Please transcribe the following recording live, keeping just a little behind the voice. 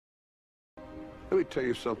Let me tell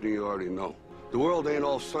you something you already know. The world ain't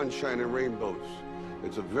all sunshine and rainbows.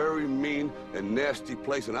 It's a very mean and nasty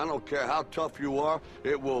place, and I don't care how tough you are,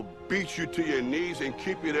 it will beat you to your knees and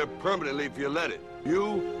keep you there permanently if you let it.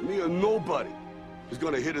 You, me, or nobody is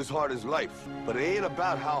gonna hit as hard as life. But it ain't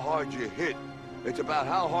about how hard you hit. It's about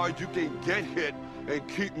how hard you can get hit and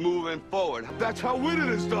keep moving forward. That's how winning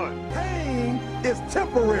is done. Pain is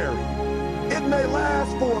temporary. It may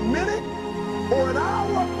last for a minute, or an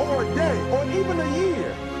hour, or a day, or even a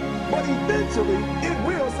year. But eventually, it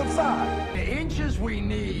will subside. The inches we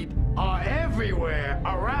need are everywhere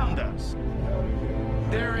around us.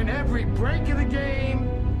 They're in every break of the game,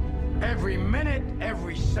 every minute,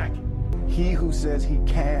 every second. He who says he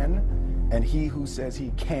can and he who says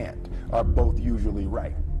he can't are both usually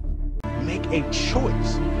right. Make a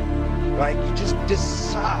choice. Like, you just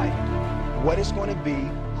decide what it's going to be,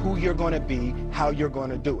 who you're going to be, how you're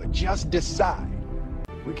going to do it. Just decide.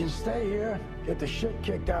 We can stay here, get the shit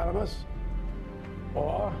kicked out of us,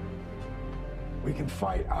 or we can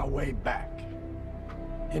fight our way back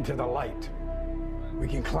into the light. We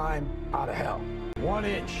can climb out of hell, 1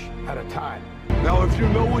 inch at a time. Now, if you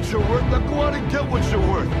know what you're worth, now go out and get what you're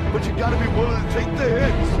worth. But you gotta be willing to take the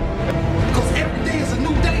hits. Because every day is a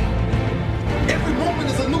new day. Every moment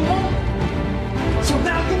is a new moment. So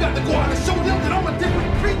now you got to go out and show them that I'm a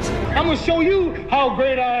different creature. I'm gonna show you how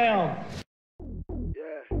great I am.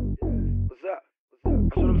 What's up?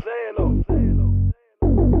 That's what I'm saying, though.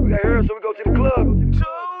 We got here, so we go to the club.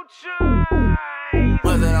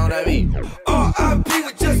 What's that on that beat? R.I.P.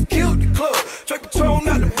 we just killed the club. Track Patron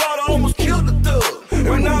out the bottle, almost killed the thug.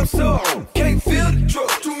 Right now I'm so can't feel the drug.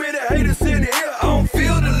 Too many haters in here, I don't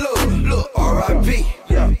feel the love. Look, R.I.P.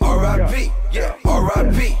 Yeah, R.I.P. Yeah,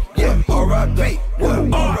 R.I.P. Yeah, R.I.P.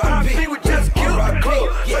 What? R.I.P. we just killed the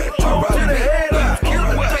club. Yeah, R.I.P.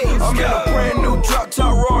 I'm in a brand new drop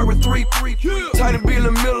top Rory with three. Tight and be in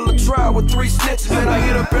the middle of the trial with 3 snitches. And I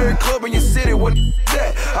hit up every club in your city with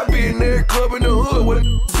that. I be in every club in the hood with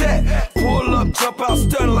that. Pull up, jump out,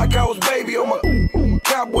 stun like I was baby on my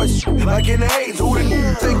cowboy shit. Like in the 80s, who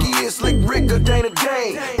the think he is? Slick Rick or Dana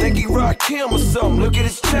Dane? Think he rock Kim or something? Look at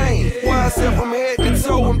his chain. Why I said from head to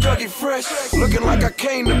toe, I'm Dougie Fresh. Looking like I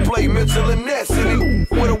came to play Mitchell and Ness. And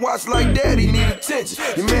he with a watch like that, he need attention.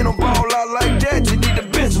 Your man don't ball out like that, you need to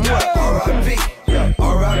bench him. What? R.I.P. Yeah,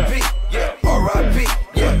 R.I.P. Yeah, R.I.P.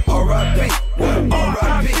 Yeah, R.I.P. What?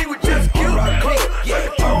 R.I.P. we just killed the club. Yeah,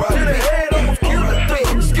 R.I.P. to the head, almost killed the thing.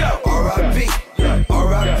 Let's go. R.I.P. Yeah,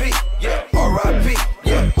 R.I.P. Yeah, R.I.P.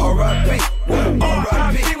 Yeah, R.I.P. What?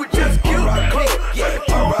 R.I.P. we just killed the club.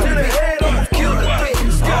 Yeah, R.I.P. to the head, almost killed the thing.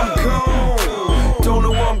 Let's go. I'm gone. Don't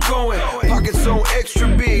know where I'm going. Pockets on extra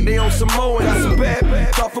big, they on Samoan. Got some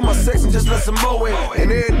bad thought for my section, just let some mow in.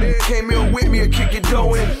 And then came in with me and kick it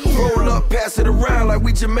dough in. Roll up, pass it around like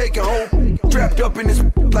we Jamaican, home. Trapped up in this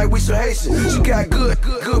like we some Haitian. She got good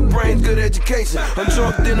brains, good education. I'm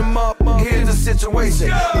drunk in the mop, here's the situation.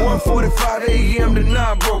 1:45 a.m. to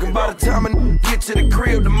 9 broken. By the time I get to the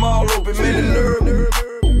crib, the mall open. Man, the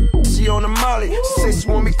nerve. She on the molly. She say she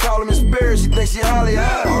want me call him Miss Barry. She thinks she Holly.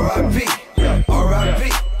 R.I.P. Yeah,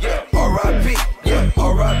 R.I.P. Yeah, R.I.P. Yeah,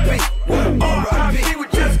 R.I.P. What? R.I.P. we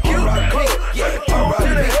just killed the club. Yeah, R.I.P.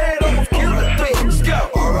 to the head, almost killed the thing. Let's go.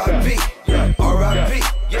 R.I.P. Yeah, R.I.P.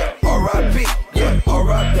 Yeah, R.I.P. Yeah,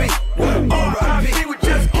 R.I.P. What? R.I.P. we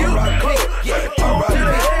just killed the club. Yeah, R.I.P. to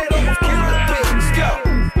the head, almost killed the thing. Let's go.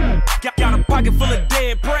 Got a pocket full of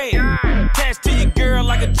dead prey. Attached to your girl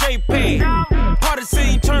like a JPEG. Party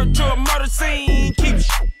scene turned to a murder scene. Keep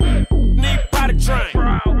need body train.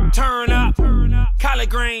 Turn up, collard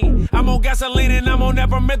green. I'm on gasoline and I'm on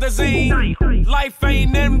promethazine. Life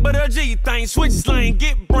ain't nothing but a G thing. Switch slang,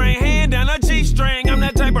 get brain, hand down a G string. I'm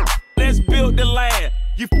that type of that's built to last.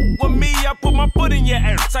 You with me, I put my foot in your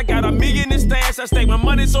ass. I got $1 million in stash. I stake my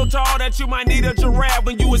money so tall that you might need a giraffe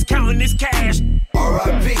when you was counting this cash.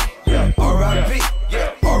 R.I.P. Yeah, R.I.P.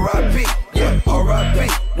 Yeah, R.I.P. Yeah, R.I.P.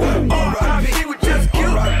 What? R.I.P. we just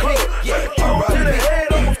killed the club. Yeah, R.I.P. to the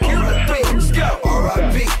head, almost killed the thing. Let's go.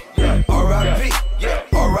 R.I.P. Yeah, R.I.P. Yeah,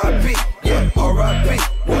 R.I.P. Yeah, R.I.P.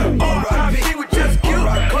 What? R.I.P. we just killed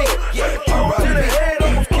the club. Yeah, R.I.P. to the head,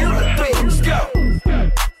 almost killed the thing. Let's go.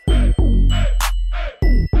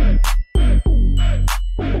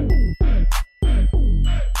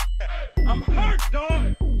 I'm hurt,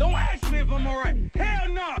 dog. Don't ask me if I'm alright. Hell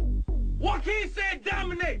no. Joaquin said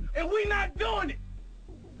dominate, and we not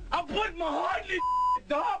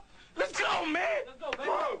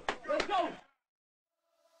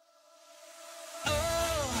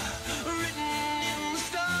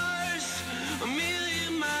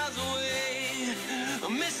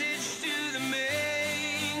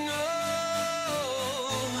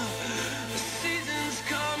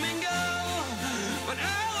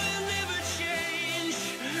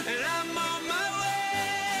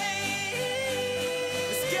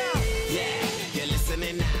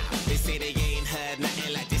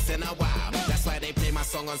in a while. That's why they play my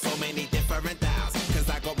song on so many different dials. Cause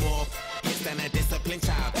I got more hits than a disciplined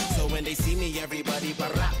child. So when they see me, everybody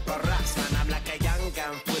baracks. Man, I'm like a young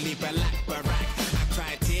gun, fully barack. I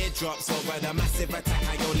cry teardrops over the massive attack.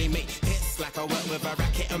 I only make hits like I work with a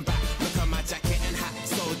racket and back. Look at my jacket and hat,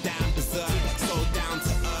 so damn berserk, so down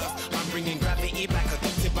to earth. I'm bringing gravity back,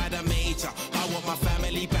 adopted by the major. I want my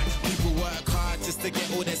family back. People work hard just to get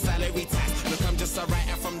all their salary tax. Look, I'm just a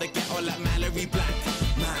writer from the ghetto like Mallory Black.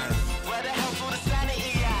 Man, where the hell's all the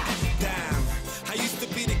sanity at? Damn, I used to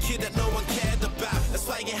be the kid that no one cared about. That's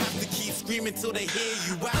why you have to keep screaming till they hear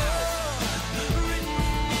you out.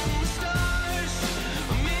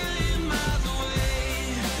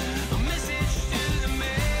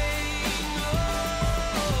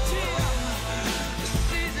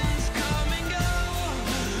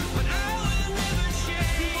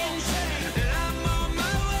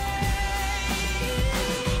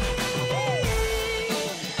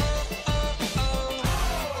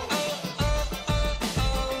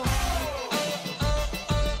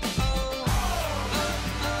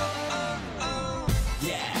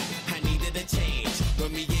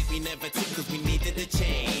 Cause we needed a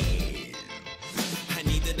change. I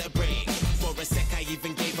needed a break. For a sec I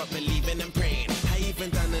even gave up believing and praying. I even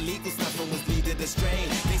done illegal stuff and was needed a strain.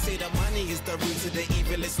 They say that money is the root to the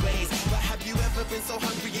evilest ways. But have you ever been so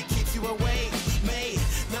hungry it keeps you awake? Mate,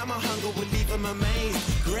 now my hunger will leave them amazed.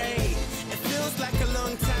 Great, it feels like a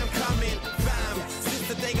long time coming. Fam, since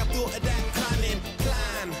the day I thought of that cunning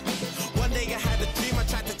plan. One day I had a dream, I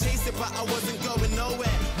tried to chase it, but I wasn't going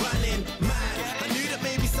nowhere. Running mad, I knew that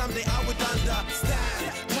maybe someday I would understand.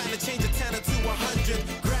 Trying to change a 10 to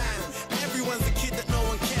 100 grand. Everyone's a kid that no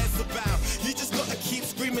one cares about. You just gotta keep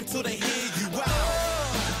screaming till they hear you out.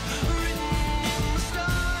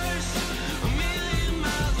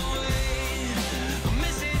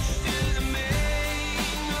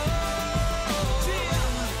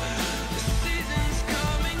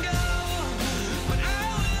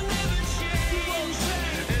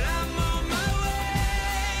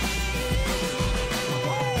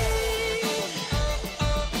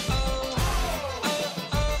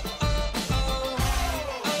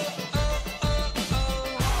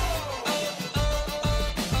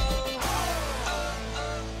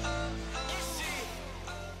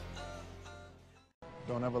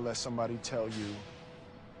 Don't ever let somebody tell you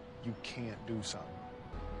you can't do something.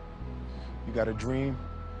 You got a dream,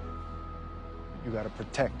 you got to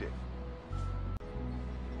protect it.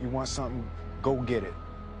 You want something, go get it.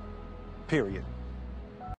 Period.